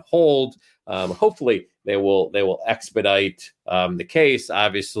put on hold. Hopefully, they will expedite the case.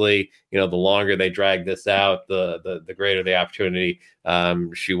 Obviously, the longer they drag this out, the greater the opportunity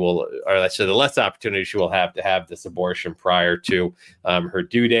she will, or let's say the less opportunity she will have to have this abortion prior to her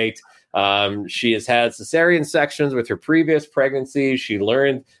due date. She has had cesarean sections with her previous pregnancy. She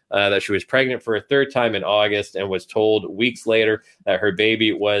learned that she was pregnant for a third time in August and was told weeks later that her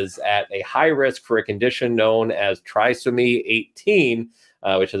baby was at a high risk for a condition known as trisomy 18,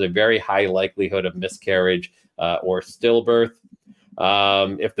 which has a very high likelihood of miscarriage or stillbirth.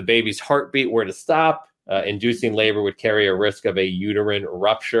 If the baby's heartbeat were to stop, inducing labor would carry a risk of a uterine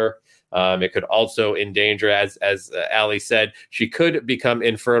rupture. It could also endanger, as Allie said, she could become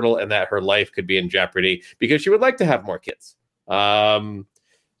infertile and that her life could be in jeopardy because she would like to have more kids. The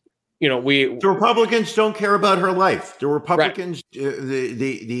Republicans don't care about her life. The Republicans,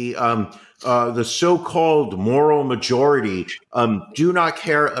 right. The so-called moral majority do not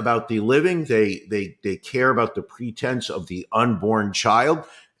care about the living. They care about the pretense of the unborn child,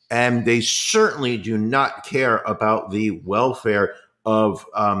 and they certainly do not care about the welfare of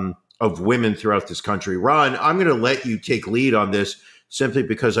women throughout this country. Ron, I'm going to let you take lead on this simply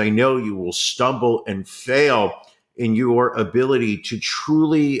because I know you will stumble and fail in your ability to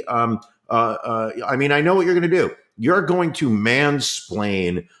truly, I know what you're going to do. You're going to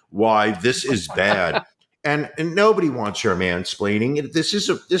mansplain why this is bad. and nobody wants your mansplaining. This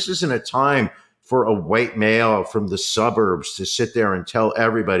isn't a time for a white male from the suburbs to sit there and tell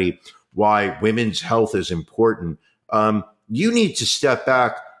everybody why women's health is important. You need to step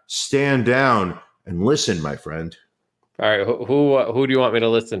back, stand down, and listen, my friend. All right. Who do you want me to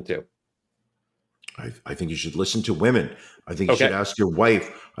listen to? I think you should listen to women. I think you should ask your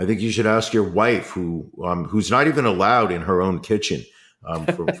wife. I think you should ask your wife, who's not even allowed in her own kitchen,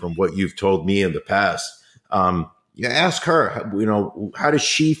 from what you've told me in the past. Ask her. How does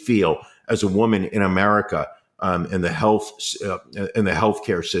she feel as a woman in America? and the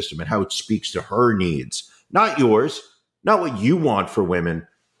healthcare system and how it speaks to her needs, not yours, not what you want for women,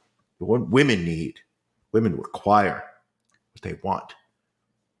 but what women need. Women require what they want,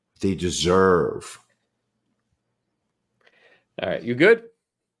 what they deserve. All right, you good?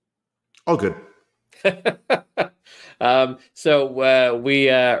 All good. So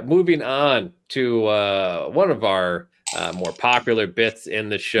we moving on to one of our more popular bits in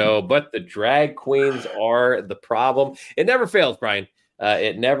the show, but the drag queens are the problem. It never fails, Brian.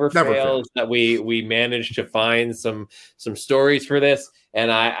 It never fails that we manage to find some stories for this,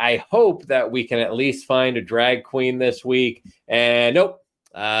 and I hope that we can at least find a drag queen this week. And nope.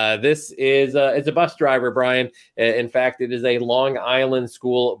 This is it's a bus driver, Brian. In fact, it is a Long Island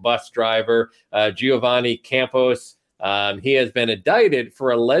school bus driver, Giovanni Campos. He has been indicted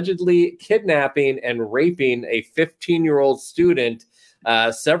for allegedly kidnapping and raping a 15-year-old student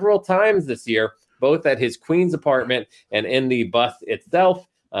several times this year, both at his Queens apartment and in the bus itself.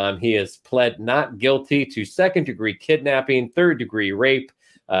 He has pled not guilty to second-degree kidnapping, third-degree rape,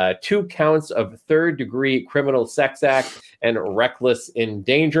 2 counts of third-degree criminal sex act, and reckless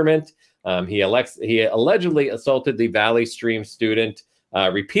endangerment. He allegedly assaulted the Valley Stream student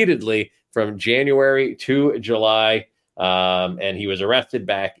repeatedly from January to July, and he was arrested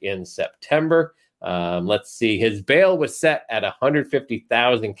back in September. Let's see. His bail was set at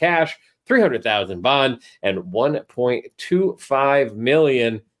 $150,000 cash, $300,000 bond, and $1.25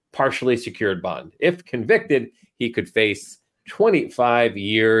 million partially secured bond. If convicted, he could face 25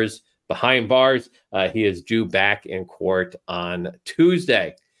 years behind bars. He is due back in court on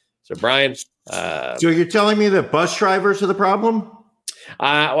Tuesday. So, Brian. So you're telling me that bus drivers are the problem?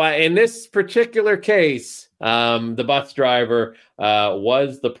 Well, in this particular case, the bus driver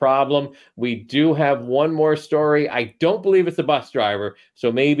was the problem. We do have one more story. I don't believe it's a bus driver.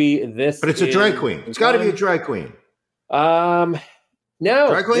 So maybe this. But it's a drag queen. It's got to be a drag queen. No,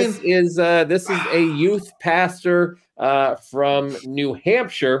 drag queen? This is a youth pastor from New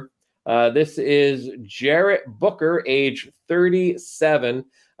Hampshire. This is Jarrett Booker, age 37.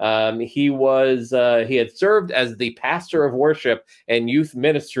 He had served as the pastor of worship and youth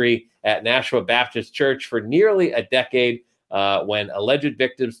ministry at Nashua Baptist Church for nearly a decade when alleged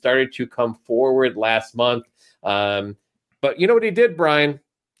victims started to come forward last month. But you know what he did, Brian?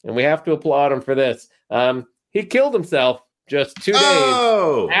 And we have to applaud him for this. He killed himself just 2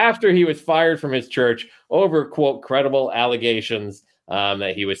 days after he was fired from his church over, quote, credible allegations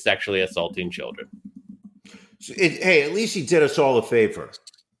that he was sexually assaulting children. Hey, at least he did us all a favor.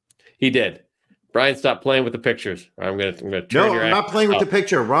 He did. Brian, stop playing with the pictures. I'm going to turn your I'm not playing with the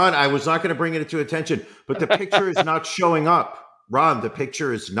picture. Ron, I was not going to bring it to attention, but the picture is not showing up. Ron, the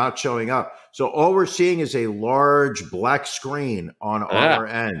picture is not showing up. So all we're seeing is a large black screen on our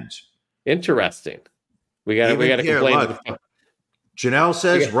end. Interesting. We got to complain. Look, Janelle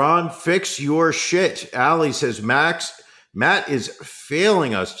says, Ron, fix your shit. Allie says, Matt is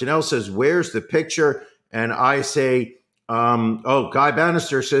failing us. Janelle says, where's the picture? And I say, Guy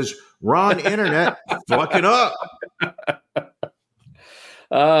Bannister says, Ron, internet, fucking up.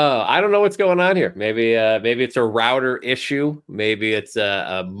 I don't know what's going on here. Maybe it's a router issue. Maybe it's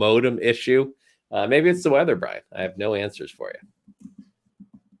a modem issue. Maybe it's the weather, Brian. I have no answers for you.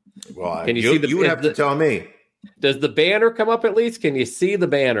 Well, can you see you would have to tell me. Does the banner come up at least? Can you see the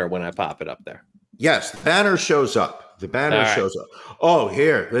banner when I pop it up there? Yes, the banner shows up. The banner shows up. Oh,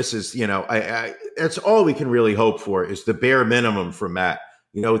 here. This is, that's all we can really hope for is the bare minimum from Matt,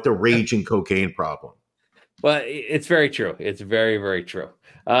 with the raging cocaine problem. Well, it's very true. It's very, very true.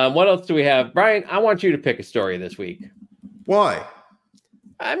 What else do we have? Brian, I want you to pick a story this week. Why?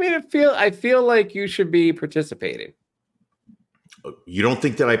 I mean, I feel like you should be participating. You don't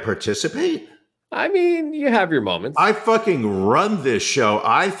think that I participate? I mean, you have your moments. I fucking run this show.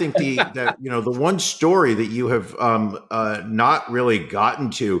 I think the one story that you have not really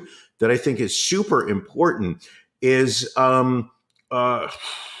gotten to that I think is super important is I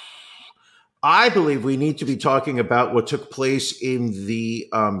believe we need to be talking about what took place in the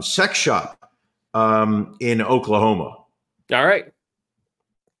sex shop in Oklahoma. All right.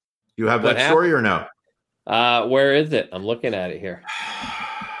 You have that story or no? Where is it? I'm looking at it here.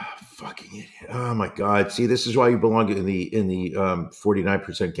 Fucking idiot. Oh my God. See, this is why you belong in the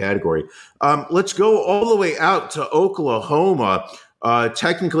 49% category. Let's go all the way out to Oklahoma.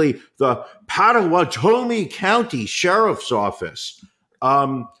 Technically the Pottawatomie County Sheriff's Office,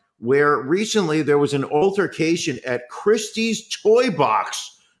 where recently there was an altercation at Christie's Toy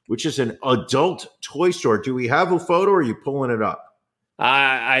Box, which is an adult toy store. Do we have a photo or are you pulling it up?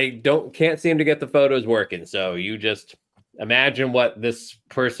 I can't seem to get the photos working. So you just imagine what this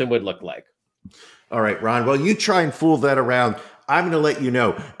person would look like. All right, Ron. Well, you try and fool that around. I'm going to let you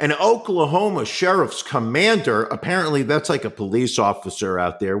know. An Oklahoma sheriff's commander, apparently that's like a police officer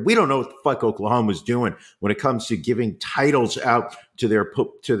out there. We don't know what the fuck Oklahoma's doing when it comes to giving titles out to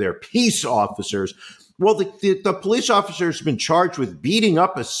their peace officers. Well, the police officer has been charged with beating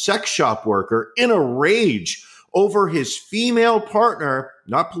up a sex shop worker in a rage over his female partner,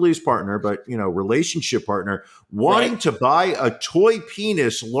 not police partner, but, relationship partner, wanting to buy a toy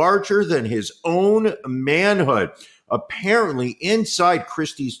penis larger than his own manhood. Apparently, inside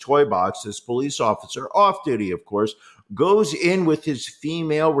Christie's toy box, this police officer, off duty, of course, goes in with his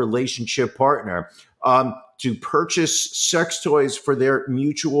female relationship partner to purchase sex toys for their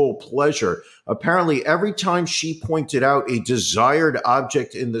mutual pleasure. Apparently, every time she pointed out a desired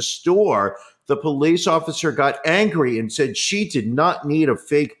object in the store, the police officer got angry and said she did not need a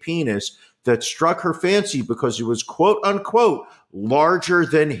fake penis that struck her fancy because it was, quote unquote, larger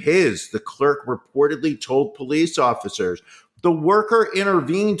than his, the clerk reportedly told police officers. The worker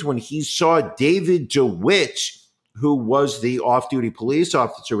intervened when he saw David DeWitt, who was the off-duty police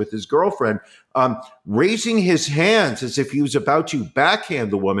officer with his girlfriend, raising his hands as if he was about to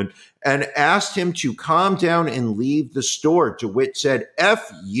backhand the woman, and asked him to calm down and leave the store. DeWitt said,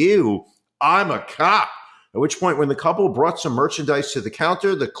 "F you, I'm a cop." At which point, when the couple brought some merchandise to the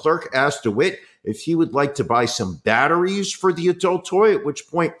counter, the clerk asked DeWitt if he would like to buy some batteries for the adult toy, at which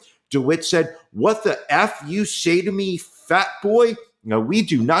point DeWitt said, "What the F you say to me, fat boy?" Now, we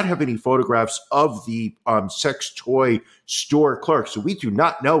do not have any photographs of the sex toy store clerk, so we do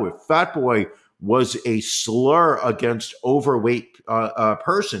not know if fat boy was a slur against overweight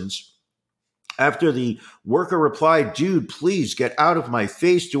persons. After the worker replied, "Dude, please get out of my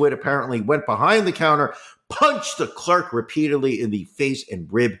face," DeWitt apparently went behind the counter, punched the clerk repeatedly in the face and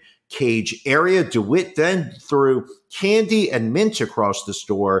rib cage area. DeWitt then threw candy and mint across the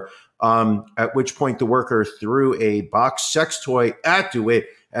store, at which point the worker threw a box sex toy at DeWitt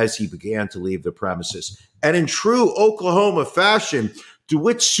as he began to leave the premises. And in true Oklahoma fashion,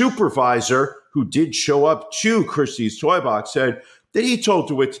 DeWitt's supervisor, who did show up to Christie's Toy Box, said that he told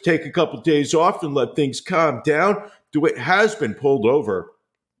DeWitt to take a couple days off and let things calm down. DeWitt has been pulled over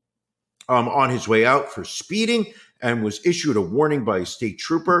on his way out for speeding and was issued a warning by a state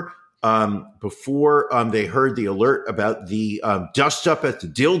trooper before they heard the alert about the dust up at the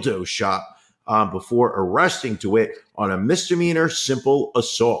dildo shop before arresting DeWitt on a misdemeanor simple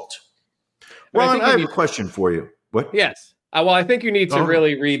assault. Ron, I have a question for you. What? Yes. Well, I think you need to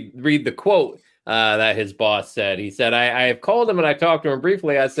really read the quote that his boss said. He said, I have called him and I talked to him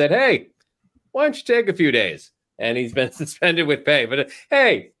briefly. I said, "Hey, why don't you take a few days?" And he's been suspended with pay. But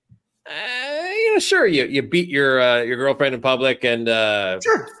hey, sure, you beat your girlfriend in public and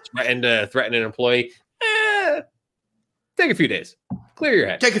threaten an employee. Take a few days. Clear your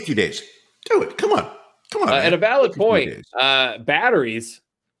head. Take a few days. Do it. Come on. And a valid point. Batteries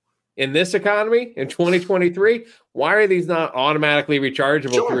in this economy in 2023. Why are these not automatically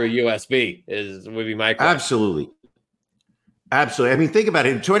rechargeable through a USB? Would be my question. Absolutely. I mean, think about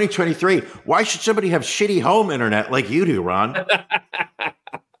it. In 2023, why should somebody have shitty home internet like you do, Ron?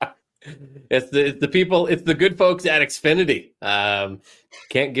 It's the people. It's the good folks at Xfinity.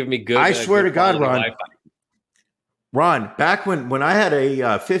 Can't give me good. I swear to God, Ron. Wi-Fi. Ron, back when I had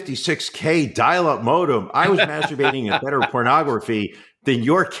a 56K dial-up modem, I was masturbating at better pornography than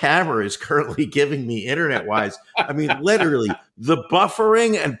your camera is currently giving me internet-wise. I mean, literally, the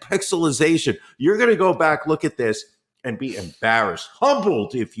buffering and pixelization. You're going to go back, look at this, and be embarrassed,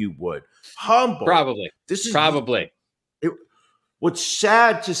 humbled, if you would. Humbled. Probably. What's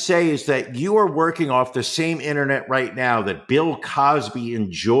sad to say is that you are working off the same internet right now that Bill Cosby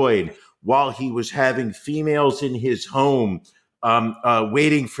enjoyed while he was having females in his home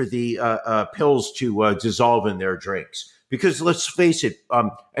waiting for the pills to dissolve in their drinks. Because let's face it,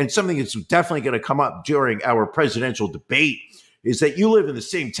 and something that's definitely going to come up during our presidential debate is that you live in the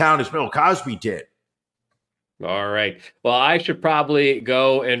same town as Bill Cosby did. All right. Well, I should probably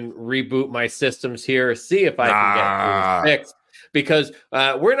go and reboot my systems here, see if I can get things fixed. Because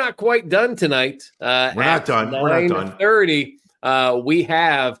we're not quite done tonight. We're not done. 9:30, we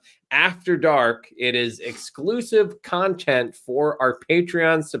have After Dark. It is exclusive content for our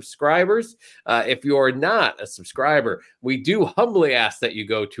Patreon subscribers. If you are not a subscriber, we do humbly ask that you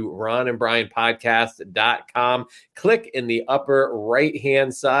go to ronandbrianpodcast.com, click in the upper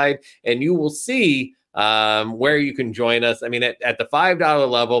right-hand side, and you will see where you can join us. I mean, at the $5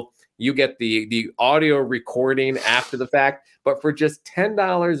 level, you get the audio recording after the fact. But for just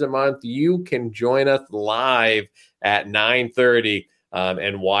 $10 a month, you can join us live at 9:30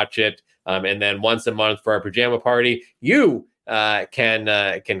 and watch it. And then once a month for our pajama party, you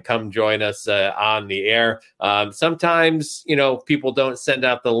can come join us on the air. Sometimes, people don't send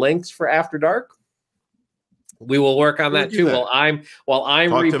out the links for After Dark. We will work on that too. While I'm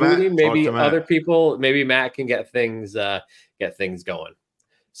rebooting, maybe other people, maybe Matt can get things going.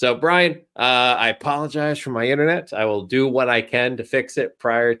 So, Brian, I apologize for my internet. I will do what I can to fix it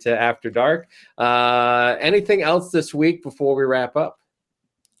prior to After Dark. Anything else this week before we wrap up?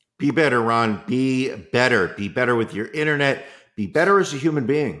 Be better, Ron. Be better. Be better with your internet. Be better as a human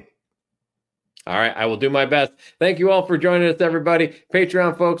being. All right. I will do my best. Thank you all for joining us, everybody.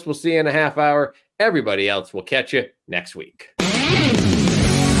 Patreon folks, we'll see you in a half hour. Everybody else, we'll catch you next week.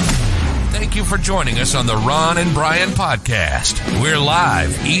 Thank you for joining us on the Ron and Brian podcast. We're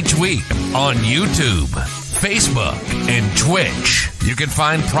live each week on YouTube, Facebook, and Twitch. You can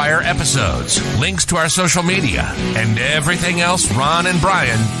find prior episodes, links to our social media, and everything else Ron and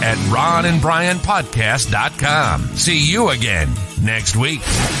Brian at ronandbrianpodcast.com. See you again next week.